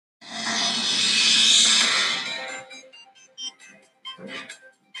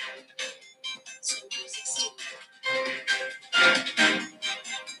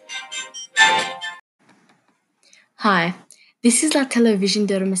Hi, this is La Television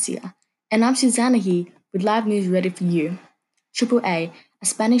de Rumesia, and I'm Susanna here with live news ready for you. AAA, a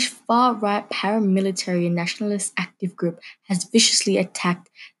Spanish far-right paramilitary and nationalist active group, has viciously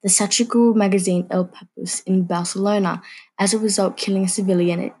attacked the satirical magazine El Papus in Barcelona, as a result killing a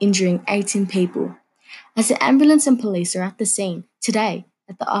civilian and injuring 18 people. As the ambulance and police are at the scene, today,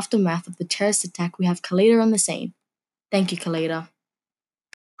 at the aftermath of the terrorist attack, we have Khalida on the scene. Thank you, Khalida.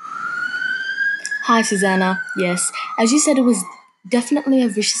 Hi, Susanna. Yes, as you said, it was definitely a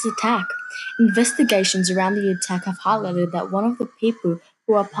vicious attack. Investigations around the attack have highlighted that one of the people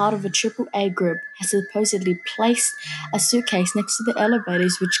who are part of a AAA group has supposedly placed a suitcase next to the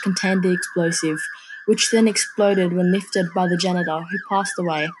elevators which contained the explosive, which then exploded when lifted by the janitor, who passed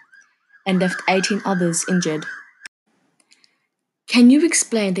away and left 18 others injured. Can you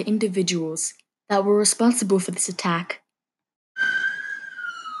explain the individuals that were responsible for this attack?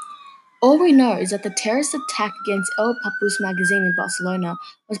 All we know is that the terrorist attack against El Papus magazine in Barcelona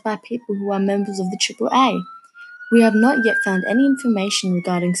was by people who are members of the AAA. We have not yet found any information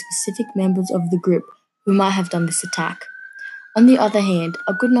regarding specific members of the group who might have done this attack. On the other hand,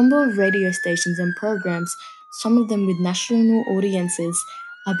 a good number of radio stations and programs, some of them with national audiences,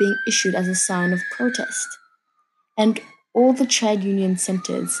 are being issued as a sign of protest. And all the trade union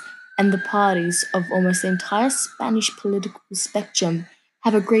centers and the parties of almost the entire Spanish political spectrum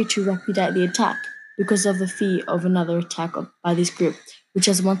have agreed to repudiate the attack because of the fear of another attack by this group, which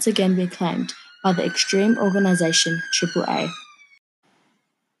has once again been claimed by the extreme organization AAA.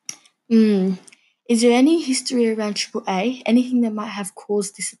 Is there any history around AAA? Anything that might have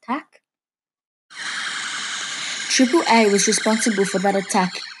caused this attack? AAA was responsible for that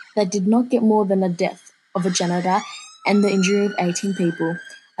attack that did not get more than the death of a janitor and the injury of 18 people,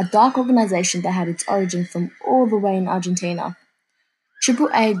 a dark organization that had its origin from all the way in Argentina.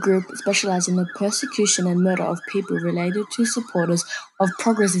 AAA group specialized in the persecution and murder of people related to supporters of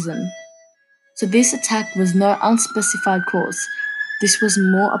progressism. So this attack was no unspecified cause. This was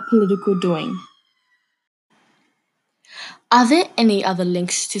more a political doing. Are there any other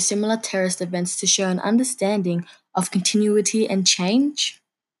links to similar terrorist events to show an understanding of continuity and change?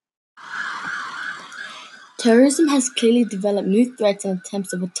 Terrorism has clearly developed new threats and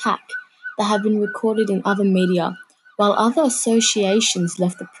attempts of attack that have been recorded in other media, while other associations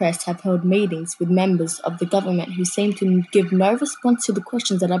left the press have held meetings with members of the government who seem to give no response to the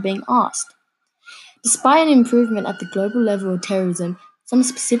questions that are being asked. Despite an improvement at the global level of terrorism, some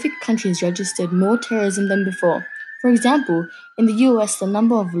specific countries registered more terrorism than before. For example, in the US, the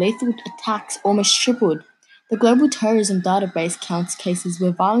number of lethal attacks almost tripled. The Global Terrorism Database counts cases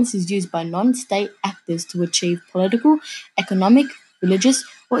where violence is used by non-state actors to achieve political, economic, religious,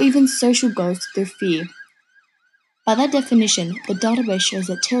 or even social goals through fear. By that definition, the database shows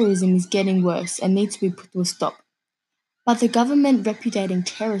that terrorism is getting worse and needs to be put to a stop. By the government repudiating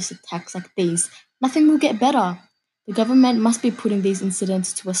terrorist attacks like these, nothing will get better. The government must be putting these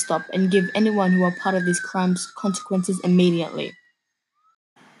incidents to a stop and give anyone who are part of these crimes consequences immediately.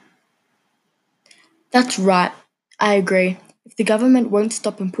 That's right. I agree. If the government won't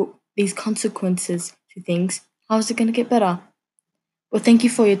stop and put these consequences to things, how is it going to get better? Well, thank you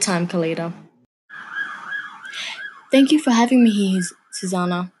for your time, Khalida. Thank you for having me here,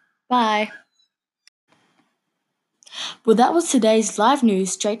 Susanna. Bye. Well, that was today's live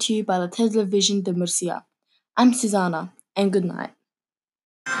news straight to you by La Television de Murcia. I'm Susanna, and good night.